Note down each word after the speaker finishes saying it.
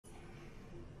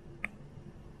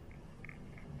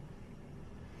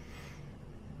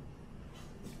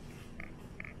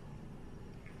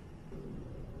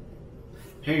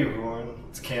Hey everyone,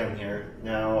 it's Cam here.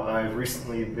 Now, I've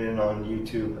recently been on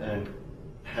YouTube and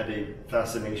had a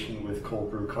fascination with cold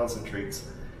brew concentrates.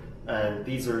 And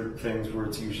these are things where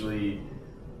it's usually,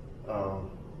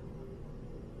 I'm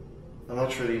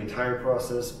not sure the entire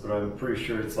process, but I'm pretty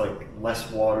sure it's like less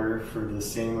water for the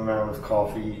same amount of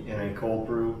coffee in a cold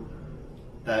brew.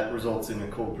 That results in a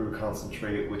cold brew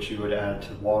concentrate, which you would add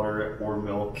to water or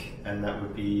milk, and that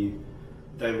would be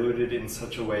diluted in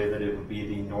such a way that it would be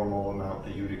the normal amount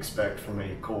that you would expect from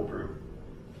a cold brew.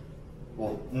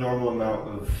 Well, normal amount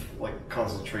of like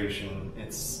concentration,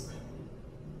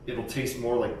 it'll taste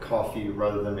more like coffee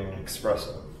rather than an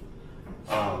espresso.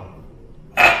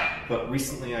 But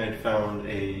recently I had found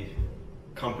a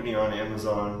company on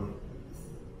Amazon,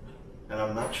 and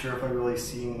I'm not sure if I've really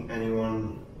seen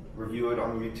anyone review it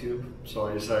on YouTube, so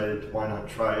I decided why not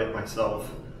try it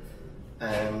myself.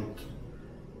 And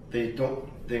they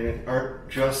aren't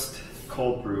just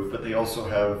cold brew, but they also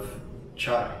have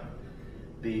chai.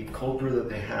 The cold brew that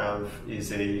they have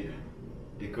is it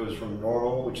goes from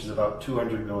normal, which is about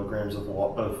 200 milligrams of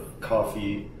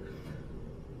coffee,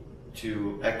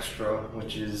 to extra,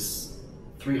 which is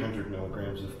 300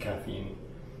 milligrams of caffeine,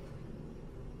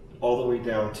 all the way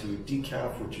down to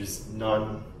decaf, which is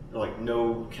no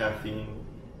caffeine,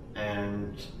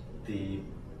 and the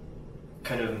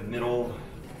kind of middle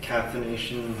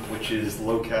caffeination, which is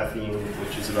low caffeine,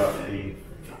 which is about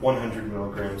 100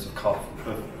 milligrams of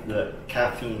the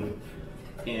caffeine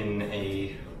in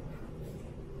a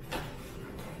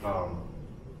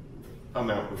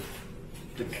amount of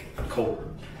the cold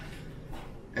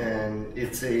brew. And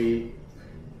the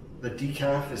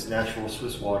decaf is natural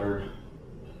Swiss water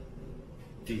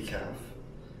decaf.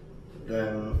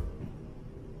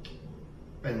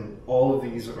 And all of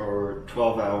these are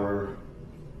 12-hour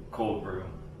cold brew.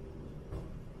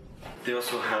 They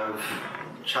also have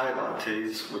chai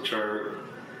lattes, which are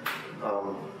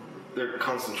they're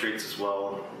concentrates as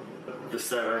well. The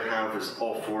set I have is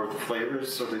all 4 of the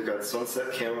flavors, so they've got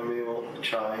sunset chamomile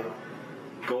chai,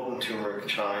 golden turmeric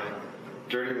chai,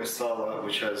 dirty masala,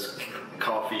 which has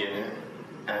coffee in it,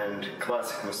 and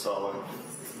classic masala.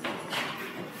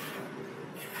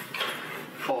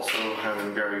 Also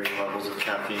having varying levels of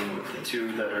caffeine, with the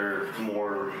 2 that are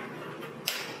more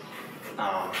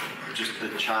just the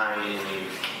chai in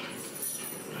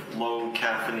a low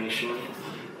caffeination,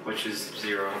 which is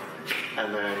 0,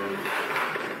 and then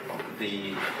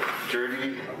the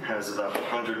dirty has about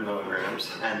 100 milligrams,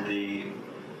 and the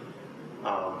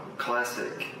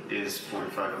classic is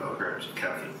 45 milligrams of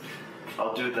caffeine.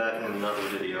 I'll do that in another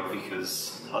video,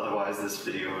 because otherwise this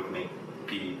video would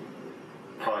be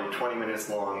probably 20 minutes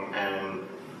long, and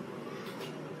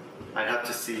I'd have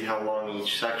to see how long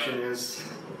each section is.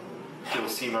 You'll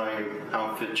see my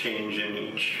outfit change in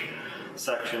each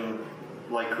section,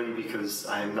 likely because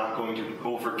I'm not going to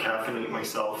over-caffeinate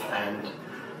myself, and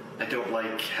I don't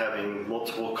like having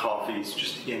multiple coffees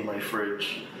just in my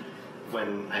fridge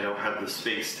when I don't have the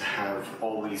space to have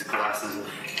all these glasses of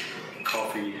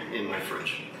coffee in my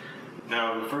fridge.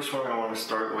 Now, the first one I want to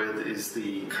start with is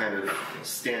the kind of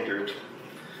standard,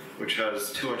 which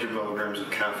has 200 milligrams of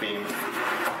caffeine,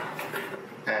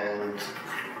 and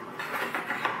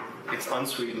it's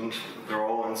unsweetened. They're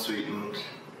all unsweetened.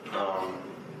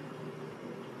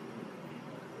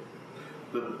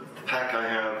 The pack I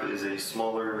have is a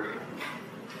smaller,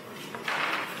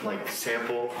 like,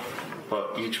 sample,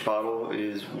 but each bottle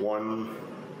is 1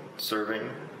 serving.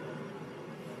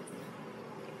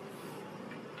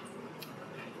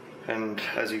 And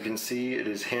as you can see, it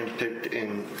is handpicked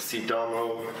in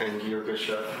Sidamo and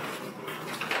Yirgacheffe.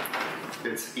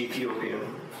 It's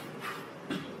Ethiopian.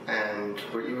 And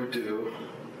what you would do,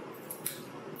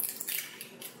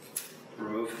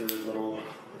 remove the little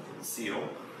seal,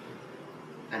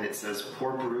 and it says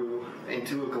pour brew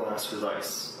into a glass with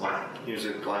ice. Well, here's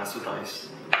a glass with ice.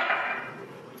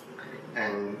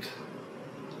 And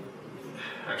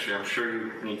actually, I'm sure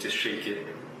you need to shake it.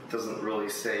 It doesn't really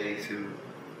say to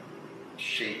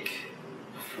shake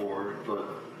before, but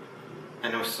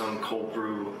I know some cold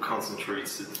brew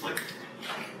concentrates, it's like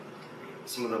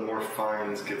some of the more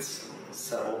fines gets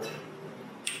settled.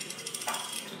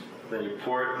 Then you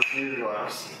pour it into your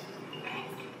glass.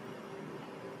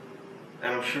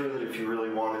 And I'm sure that if you really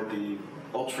wanted the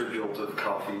ultra jolt of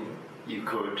coffee, you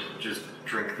could just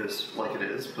drink this like it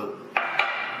is, but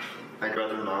I'd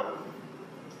rather not.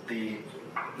 The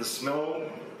smell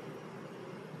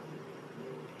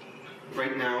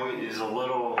right now is a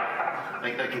little,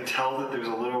 I can tell that there's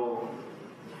a little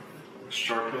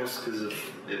sharpness because of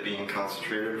it being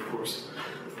concentrated, of course,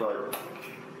 but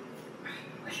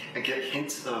I get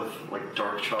hints of like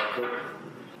dark chocolate.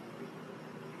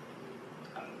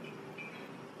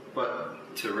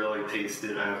 But to really taste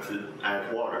it, I have to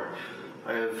add water.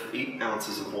 I have 8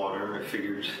 ounces of water. I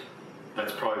figured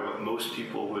that's probably what most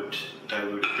people would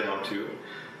dilute it down to.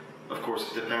 Of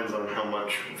course, it depends on how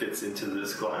much fits into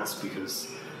this glass, because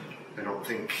I don't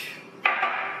think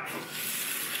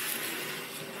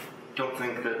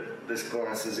that this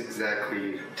glass is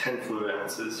exactly 10 fluid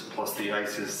ounces, plus the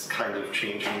ice is kind of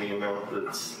changing the amount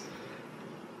that's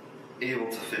able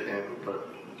to fit in, but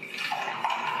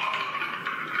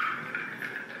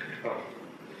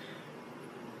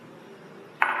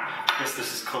I guess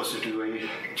this is closer to a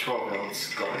 12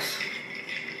 ounce glass.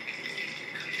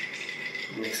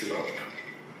 Mix it up.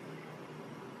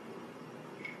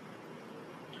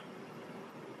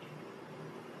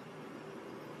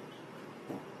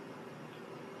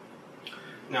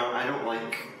 Now, I don't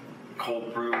like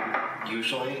cold brew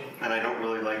usually, and I don't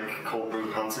really like cold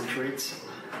brew concentrates.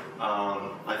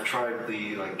 I've tried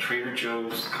the Trader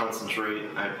Joe's concentrate.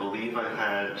 I believe I've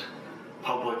had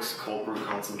Publix cold brew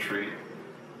concentrate,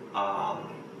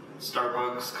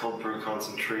 Starbucks cold brew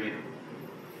concentrate,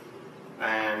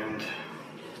 and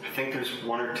I think there's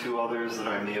 1 or 2 others that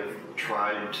I may have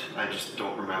tried. I just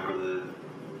don't remember the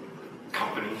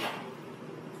company.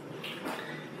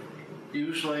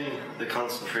 Usually the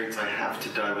concentrates I have to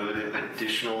dilute it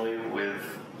additionally with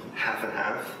half and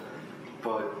half,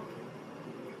 but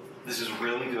this is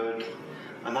really good.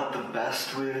 I'm not the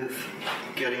best with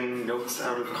getting notes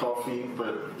out of coffee,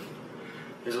 but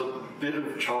there's a bit of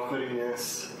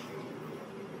chocolatiness.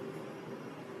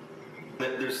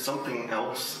 There's something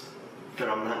else that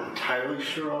I'm not entirely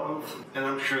sure of, and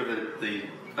I'm sure that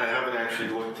I haven't actually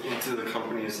looked into the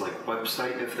company's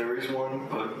website if there is one,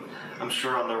 but I'm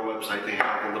sure on their website they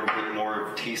have a little bit more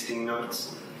of tasting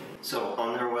notes. So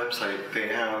on their website they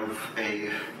have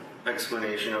a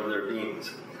explanation of their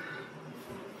beans.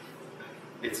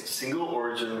 It's single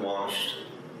origin washed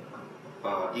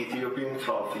Ethiopian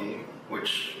coffee,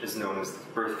 which is known as the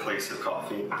birthplace of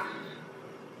coffee,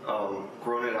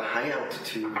 grown at a high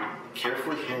altitude,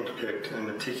 carefully hand-picked and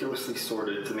meticulously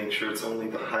sorted to make sure it's only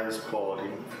the highest quality.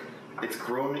 It's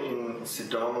grown in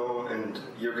Sidamo and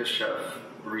Yirgacheffe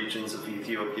regions of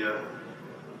Ethiopia,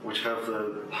 which have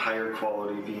the higher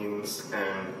quality beans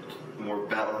and more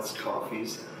balanced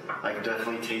coffees. I can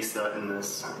definitely taste that in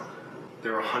this.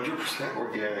 They're 100%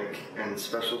 organic and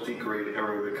specialty grade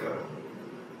Arabica,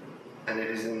 and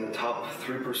it is in the top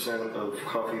 3% of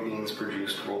coffee beans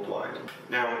produced worldwide.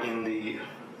 Now, in the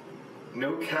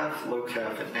no calf, low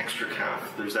calf, and extra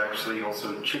calf, there's actually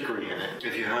also chicory in it.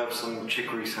 If you have some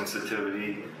chicory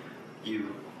sensitivity,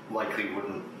 you likely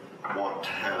wouldn't want to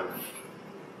have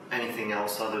anything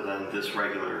else other than this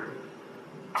regular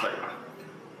type.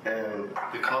 And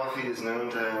the coffee is known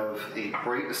to have a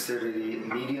bright acidity,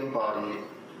 medium body,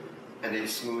 and a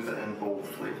smooth and bold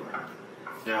flavor.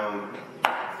 Now,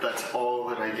 that's all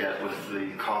that I get with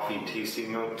the coffee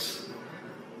tasting notes,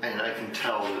 and I can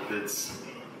tell that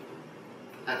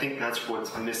I think that's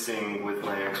what's missing with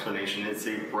my explanation. It's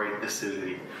a bright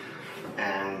acidity,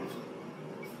 and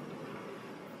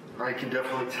I can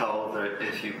definitely tell that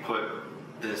if you put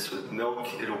this with milk,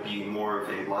 it'll be more of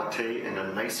a latte, and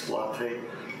a nice latte.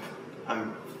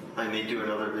 I may do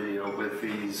another video with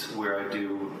these where I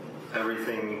do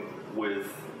everything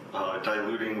with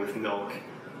diluting with milk.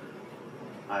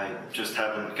 I just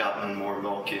haven't gotten more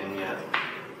milk in yet.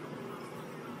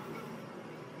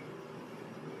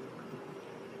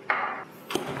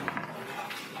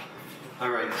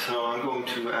 Alright, so I'm going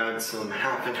to add some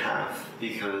half and half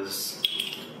because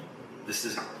this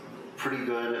is pretty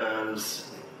good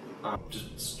as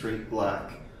just straight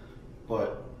black,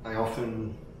 but I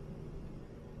often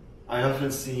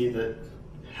see that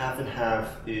half and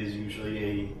half is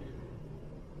usually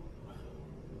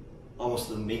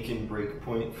almost a make and break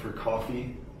point for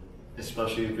coffee,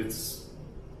 especially if it's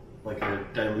like a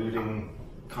diluting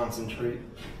concentrate.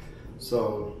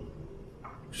 So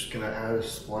I'm just gonna add a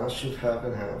splash of half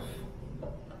and half.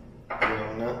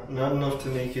 You know, not enough to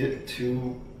make it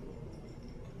too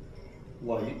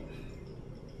light.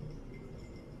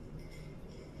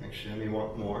 Actually, I may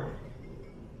want more.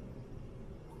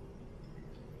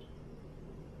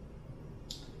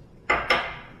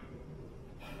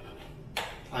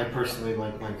 I personally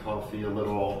like my coffee a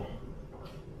little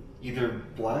either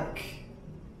black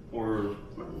or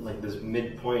like this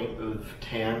midpoint of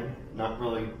tan, not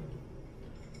really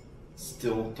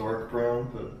still dark brown,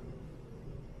 but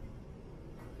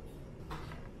I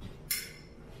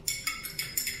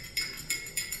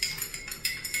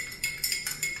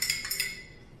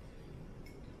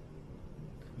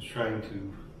was trying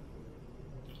to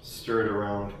stir it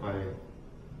around by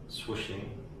swishing.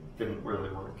 Didn't really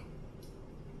work.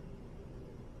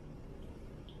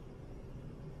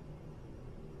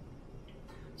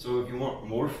 So if you want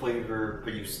more flavor,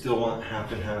 but you still want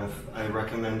half and half, I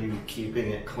recommend you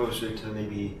keeping it closer to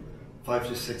maybe 5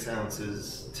 to 6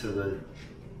 ounces to the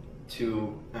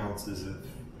 2 ounces of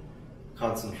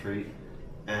concentrate,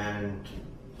 and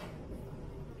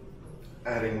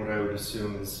adding what I would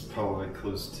assume is probably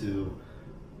close to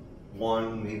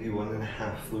 1, maybe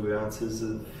 1.5 fluid ounces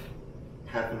of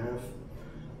half and half.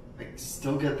 I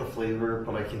still get the flavor,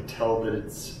 but I can tell that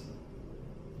it's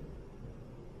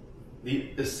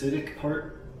the acidic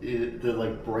part, the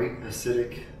like bright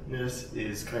acidicness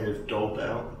is kind of dulled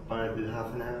out by the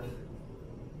half and half.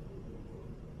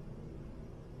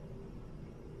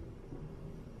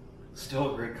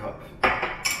 Still a great cup.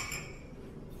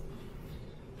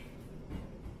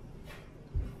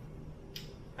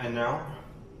 And now,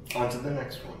 on to the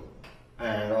next one.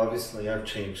 And obviously I've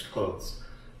changed clothes.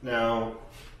 Now,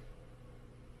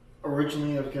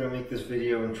 originally I was going to make this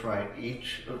video and try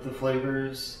each of the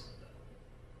flavors,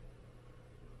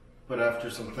 but after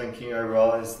some thinking I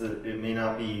realized that it may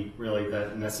not be really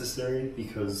that necessary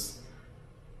because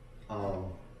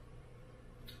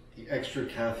the extra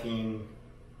caffeine,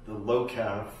 the low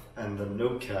caf, and the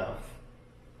no caf,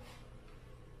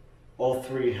 all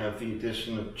three have the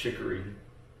addition of chicory,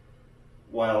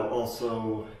 while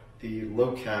also the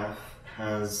low caf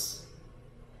has,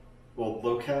 well,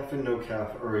 low caf and no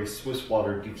caf are a Swiss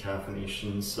water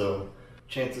decaffeination, so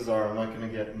chances are I'm not going to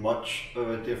get much of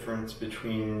a difference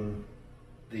between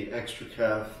the extra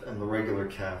caf and the regular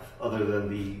caf other than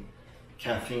the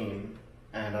caffeine,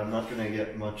 and I'm not going to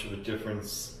get much of a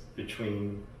difference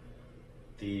between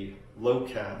the low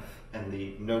caf and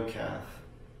the no caf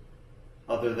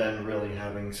other than really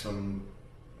having some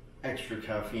extra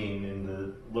caffeine in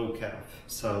the low caf.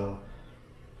 So,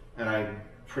 and I'm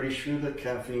pretty sure that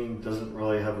caffeine doesn't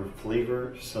really have a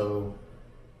flavor, so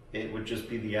it would just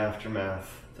be the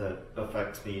aftermath that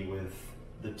affects me with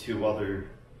the two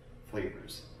other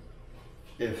flavors.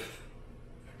 If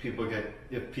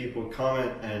people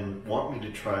comment and want me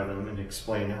to try them and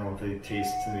explain how they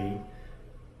taste to me,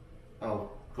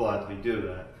 I'll gladly do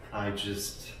that. I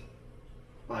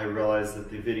realize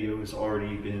that the video has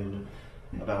already been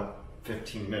about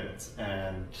 15 minutes,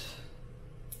 and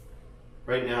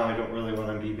right now I don't really want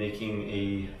to be making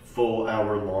a full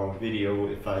hour-long video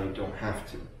if I don't have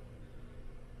to.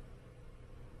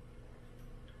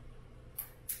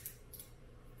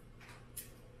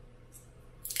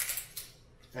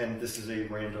 And this is a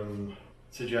random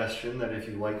suggestion that if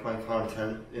you like my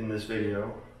content in this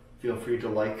video, feel free to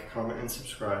like, comment, and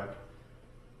subscribe.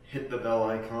 Hit the bell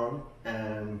icon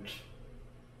and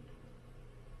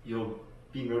you'll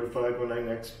be notified when I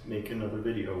next make another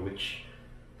video, which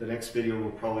the next video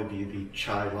will probably be the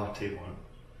chai latte one.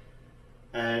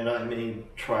 And I may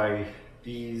try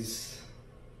these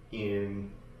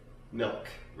in milk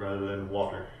rather than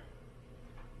water.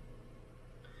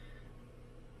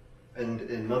 And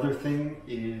another thing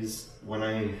is, when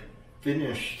I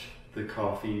finished the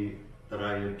coffee that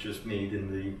I had just made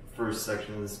in the first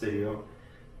section of this video,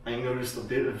 I noticed a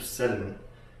bit of sediment.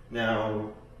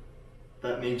 Now,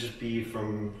 that may just be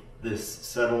from this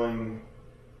settling.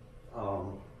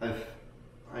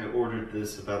 I ordered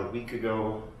this about a week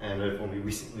ago, and I've only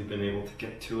recently been able to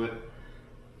get to it.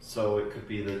 So it could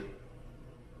be that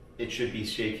it should be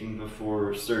shaking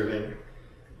before serving.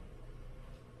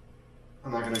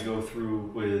 I'm not going to go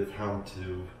through with how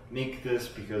to make this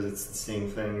because it's the same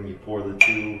thing. You pour the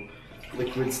two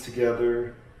liquids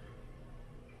together.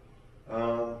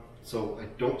 So I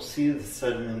don't see the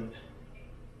sediment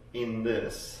in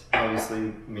this.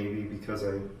 Obviously, maybe because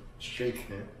I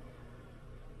shaken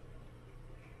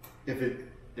it. If it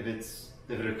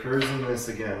occurs in this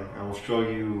again, I will show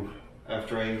you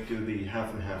after I do the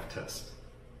half and half test.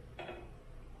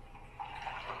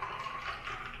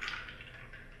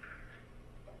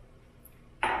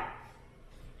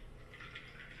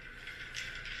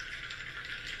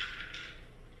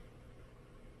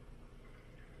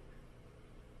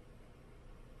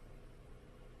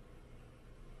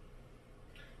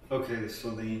 Okay,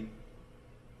 so the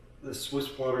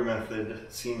Swiss water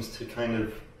method seems to kind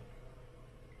of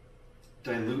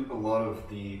dilute a lot of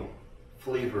the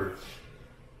flavor,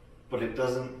 but it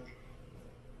doesn't.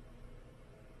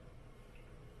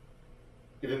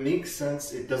 If it makes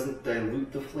sense, it doesn't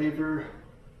dilute the flavor,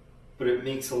 but it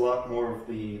makes a lot more of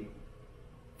the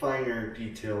finer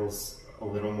details a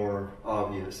little more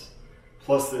obvious.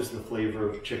 Plus there's the flavor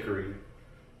of chicory,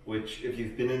 which if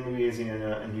you've been in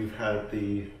Louisiana and you've had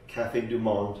the Café du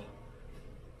Monde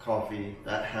coffee,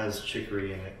 that has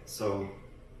chicory in it. So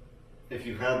if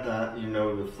you've had that, you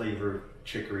know the flavor of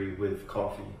chicory with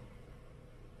coffee.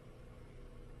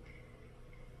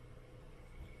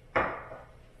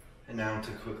 And now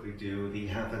to quickly do the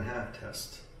half and half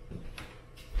test.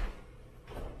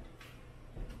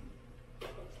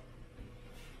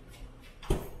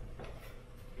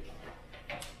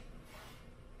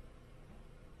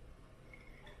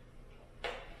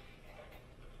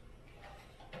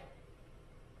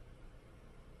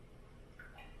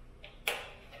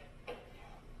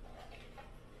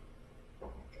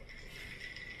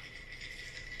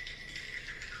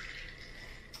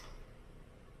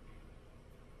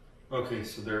 Okay,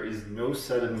 so there is no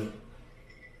sediment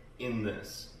in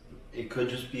this. It could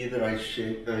just be that I've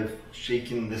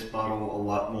shaken this bottle a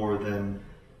lot more than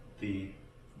the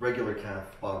regular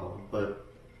calf bottle, but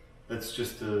that's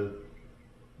just a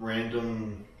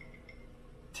random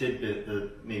tidbit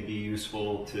that may be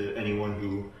useful to anyone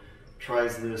who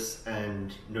tries this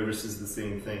and notices the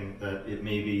same thing, that it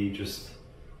may be just,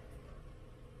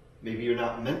 maybe you're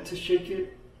not meant to shake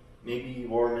it, maybe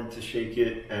you are meant to shake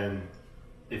it, and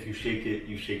if you shake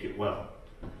it well.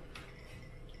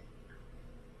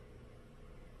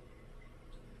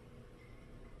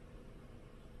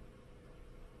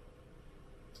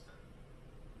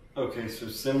 Okay, so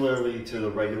similarly to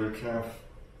the regular calf,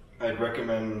 I'd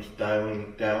recommend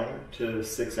dialing down to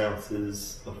 6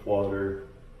 ounces of water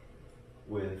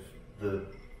with the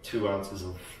 2 ounces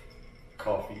of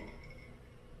coffee.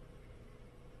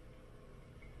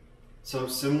 So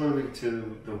similarly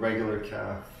to the regular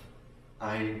calf,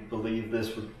 I believe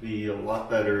this would be a lot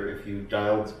better if you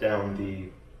dialed down the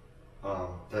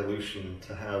dilution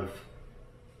to have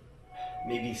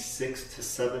maybe 6 to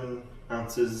 7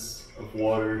 ounces of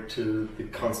water to the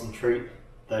concentrate.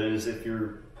 That is, if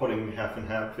you're putting half and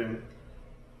half in.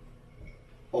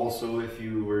 Also, if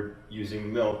you were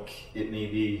using milk, it may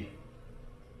be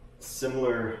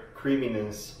similar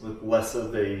creaminess with less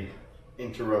of a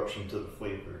interruption to the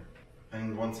flavor.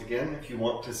 And once again, if you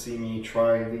want to see me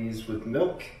try these with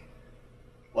milk,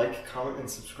 like, comment, and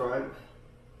subscribe,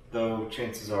 though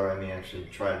chances are I may actually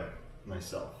try it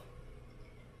myself.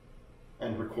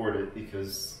 And record it,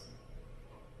 because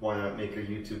why not make a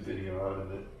YouTube video out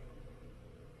of it?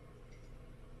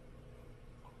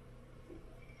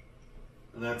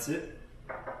 And that's it.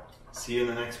 See you in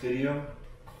the next video,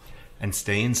 and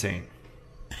stay insane.